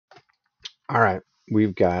All right,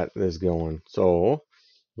 we've got this going. So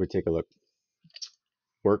we take a look.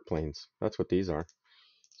 Work planes. That's what these are.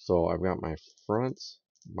 So I've got my front,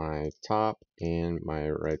 my top, and my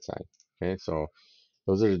right side. Okay, so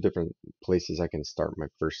those are the different places I can start my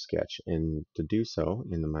first sketch. And to do so,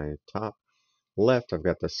 in my top left, I've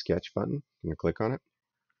got the sketch button. I'm gonna click on it.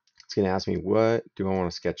 It's gonna ask me what do I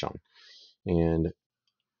want to sketch on, and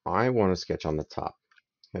I want to sketch on the top.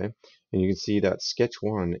 Okay, and you can see that sketch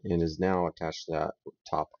one and is now attached to that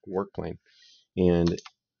top work plane. And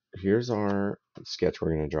here's our sketch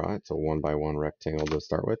we're going to draw. It's a 1 by 1 rectangle to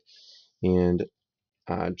start with. And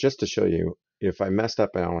just to show you, if I messed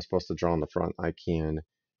up and I was supposed to draw on the front, I can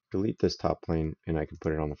delete this top plane and I can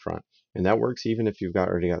put it on the front. And that works even if you've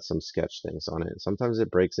already got some sketch things on it. Sometimes it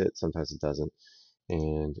breaks it, sometimes it doesn't,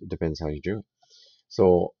 and it depends how you drew it.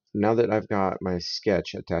 So now that I've got my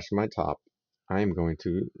sketch attached to my top, I am going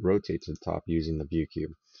to rotate to the top using the view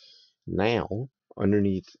cube. Now,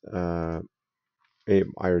 underneath I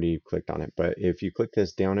already clicked on it, but if you click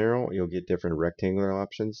this down arrow, you'll get different rectangular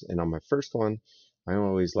options. And on my first one, I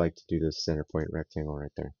always like to do this center point rectangle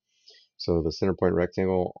right there. So the center point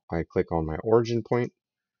rectangle, I click on my origin point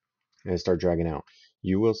and I start dragging out.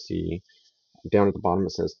 You will see down at the bottom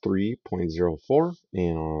it says 3.04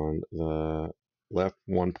 and on the left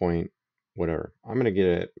 1 point whatever. I'm going to get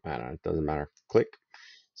it, I don't know, it doesn't matter. Click.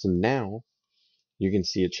 So now you can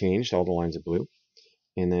see it changed, all the lines are blue.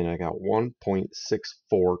 And then I got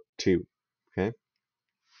 1.642. Okay.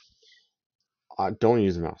 Don't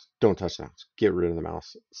use the mouse. Don't touch the mouse. Get rid of the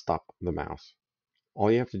mouse. Stop the mouse. All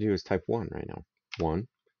you have to do is type 1 right now. 1,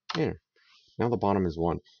 enter. Now the bottom is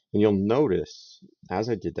 1. And you'll notice, as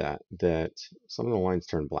I did that, that some of the lines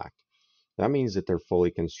turn black. That means that they're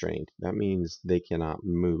fully constrained. That means they cannot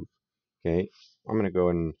move. Okay, I'm going to go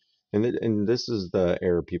and this is the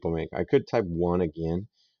error people make. I could type 1 again,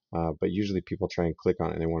 but usually people try and click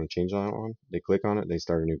on it and they want to change that one. They click on it, they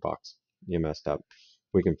start a new box. You messed up.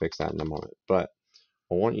 We can fix that in a moment. But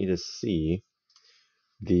I want you to see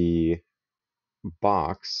the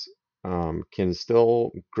box can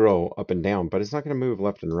still grow up and down, but it's not going to move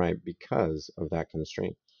left and right because of that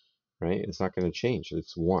constraint, right? It's not going to change.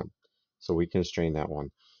 It's 1. So we constrain that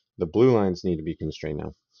one. The blue lines need to be constrained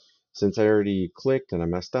now. Since I already clicked and I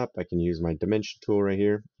messed up, I can use my dimension tool right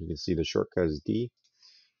here. You can see the shortcut is D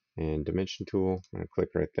and dimension tool. I'm going to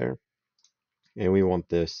click right there. And we want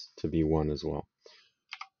this to be 1 as well,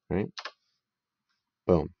 right?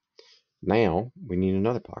 Boom. Now we need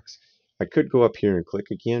another box. I could go up here and click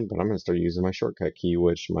again, but I'm going to start using my shortcut key,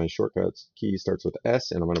 which my shortcut key starts with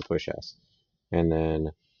S, and I'm going to push S. And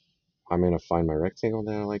then I'm going to find my rectangle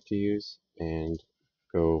that I like to use and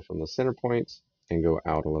go from the center point and go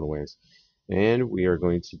out a little ways. And we are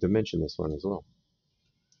going to dimension this one as well.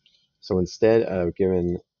 So instead of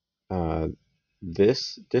giving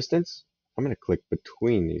this distance, I'm going to click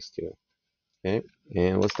between these two. Okay,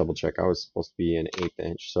 and let's double check. I was supposed to be an 1/8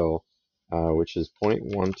 inch, so which is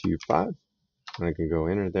 0.125. And I can go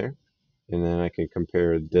enter there, and then I can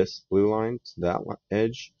compare this blue line to that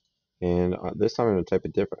edge. And this time I'm going to type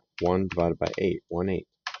it different. 1 divided by 8, 1/8.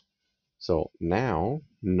 So now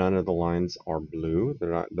none of the lines are blue.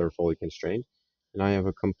 They're fully constrained, and I have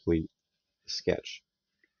a complete sketch.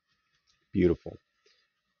 Beautiful.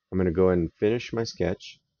 I'm going to go ahead and finish my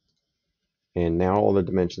sketch. And now all the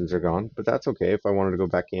dimensions are gone, but that's okay. If I wanted to go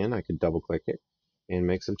back in, I could double click it and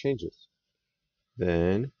make some changes.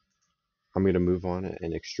 Then I'm going to move on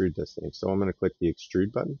and extrude this thing. So I'm going to click the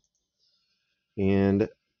extrude button. And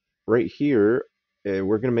right here,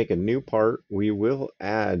 we're going to make a new part. We will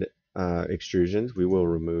add extrusions. We will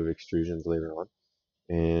remove extrusions later on.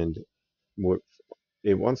 And what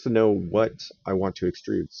it wants to know what I want to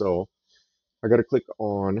extrude. So I got to click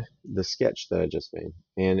on the sketch that I just made.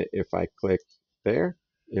 And if I click there,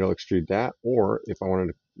 it'll extrude that. Or if I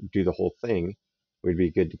wanted to do the whole thing, we'd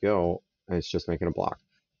be good to go. And it's just making a block.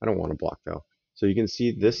 I don't want a block though. So you can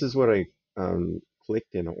see this is what I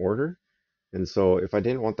clicked in order. And so if I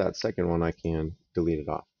didn't want that second one, I can delete it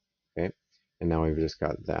off. Okay. And now we've just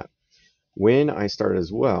got that. When I start as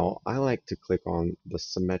well, I like to click on the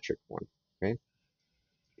symmetric one. Okay.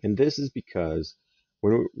 And this is because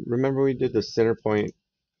remember we did the center point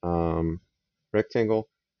rectangle.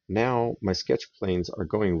 Now my sketch planes are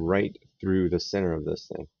going right through the center of this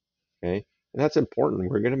thing. Okay, and that's important.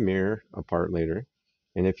 We're going to mirror a part later,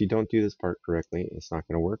 and if you don't do this part correctly, it's not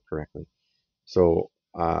going to work correctly. So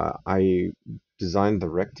I designed the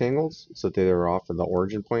rectangles so that they were off of the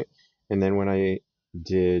origin point, and then when I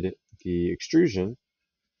did the extrusion,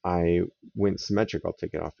 I went symmetric. I'll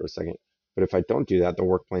take it off for a second. But if I don't do that, the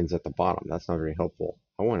work plane's at the bottom. That's not very helpful.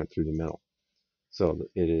 I want it through the middle. so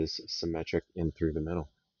it is symmetric and through the middle.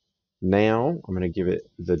 Now I'm going to give it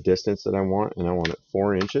the distance that I want, and I want it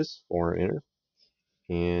 4 inches, 4 enter,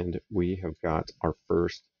 and we have got our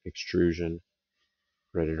first extrusion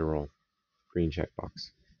ready to roll. Green checkbox.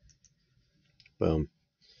 Boom.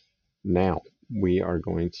 Now we are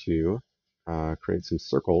going to create some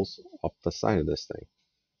circles up the side of this thing.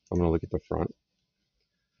 I'm going to look at the front,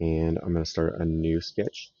 and I'm going to start a new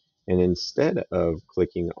sketch. And instead of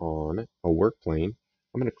clicking on a work plane,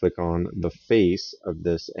 I'm going to click on the face of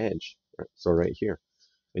this edge. So right here.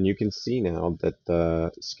 And you can see now that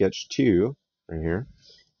the sketch 2 right here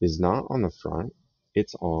is not on the front,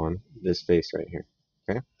 it's on this face right here.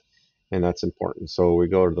 Okay, and that's important. So we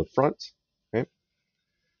go to the front, okay,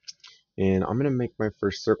 and I'm going to make my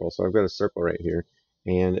first circle. So I've got a circle right here,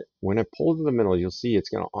 and when I pull to the middle, you'll see it's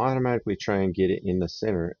going to automatically try and get it in the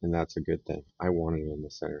center, and that's a good thing. I want it in the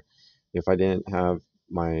center. If I didn't have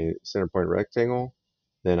my center point rectangle,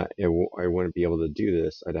 then I wouldn't be able to do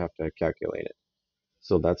this. I'd have to calculate it.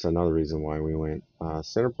 So that's another reason why we went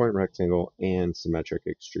center point rectangle and symmetric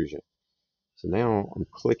extrusion. So now I'm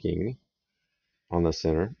clicking on the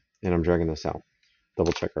center and I'm dragging this out.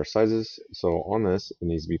 Double check our sizes. So on this, it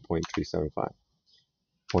needs to be 0.375.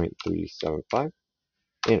 0.375.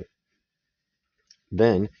 And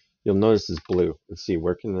then you'll notice it's blue. Let's see,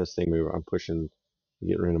 where can this thing move? I'm pushing,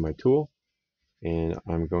 getting rid of my tool, and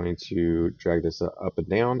I'm going to drag this up and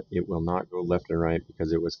down. It will not go left and right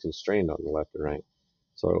because it was constrained on the left and right.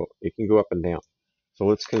 So it can go up and down. So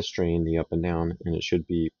let's constrain the up and down, and it should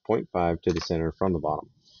be 0.5 to the center from the bottom.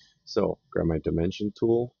 So grab my dimension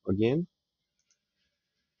tool again,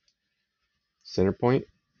 center point,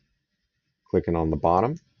 clicking on the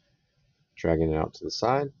bottom, dragging it out to the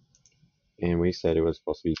side, and we said it was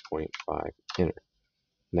supposed to be 0.5 enter.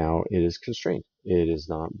 Now it is constrained. It is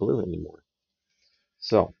not blue anymore.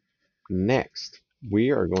 So next,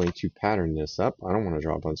 we are going to pattern this up. I don't want to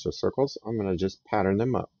draw a bunch of circles. I'm going to just pattern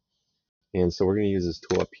them up. And so we're going to use this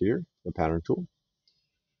tool up here, the pattern tool.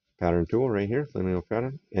 Pattern tool right here, linear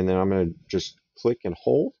pattern. And then I'm going to just click and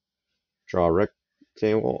hold, draw a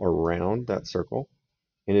rectangle around that circle.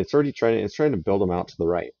 And it's already trying to build them out to the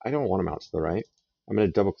right. I don't want them out to the right. I'm going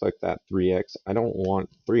to double click that 3x. I don't want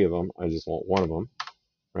 3 of them. I just want 1 of them,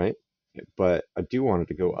 right? But I do want it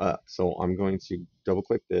to go up. So I'm going to double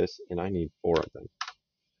click this, and I need 4 of them.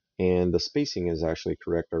 And the spacing is actually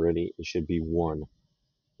correct already. It should be 1,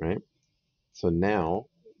 right? So now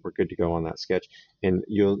we're good to go on that sketch. And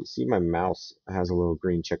you'll see my mouse has a little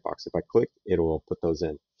green checkbox. If I click, it will put those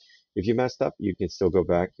in. If you messed up, you can still go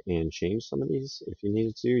back and change some of these if you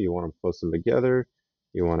needed to. You want to post them together.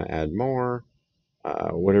 You want to add more,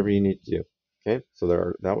 whatever you need to do. Okay, so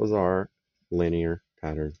that was our linear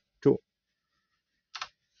pattern tool.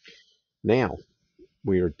 Now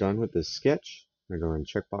we are done with this sketch. I'm going to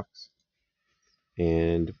go in checkbox,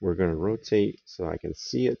 and we're going to rotate so I can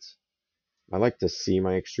see it. I like to see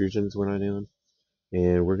my extrusions when I do them.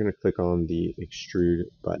 And we're going to click on the extrude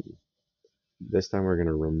button. This time we're going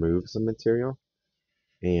to remove some material,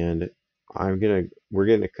 and we're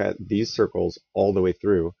going to cut these circles all the way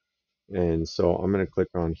through. And so I'm going to click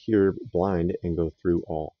on here blind and go through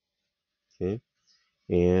all. Okay,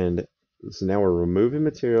 and so now we're removing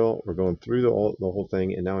material, we're going through the whole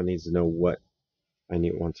thing, and now it needs to know what I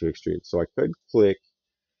want to extrude. So I could click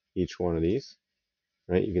each one of these,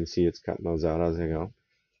 right? You can see it's cutting those out as I go.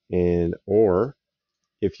 And or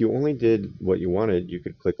if you only did what you wanted, you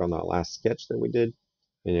could click on that last sketch that we did,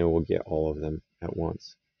 and it will get all of them at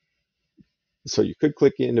once. So you could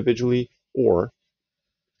click individually or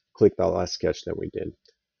click that last sketch that we did.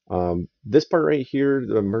 This part right here,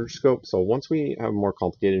 the merge scope, so once we have more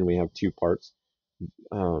complicated and we have 2 parts,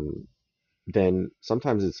 then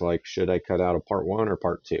sometimes it's like, should I cut out a part 1 or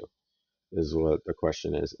part 2 is what the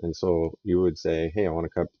question is. And so you would say, hey, I want to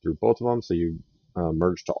cut through both of them, so you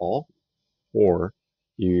merge to all. Or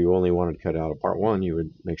you only wanted to cut out a part 1, you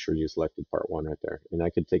would make sure you selected part 1 right there. And I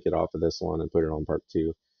could take it off of this one and put it on part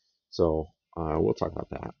 2. So we'll talk about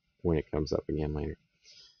that when it comes up again later.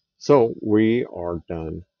 So we are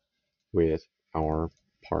done with our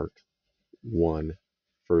part 1,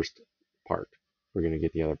 first part. We're going to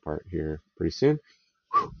get the other part here pretty soon.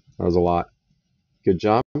 That was a lot. Good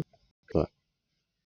job.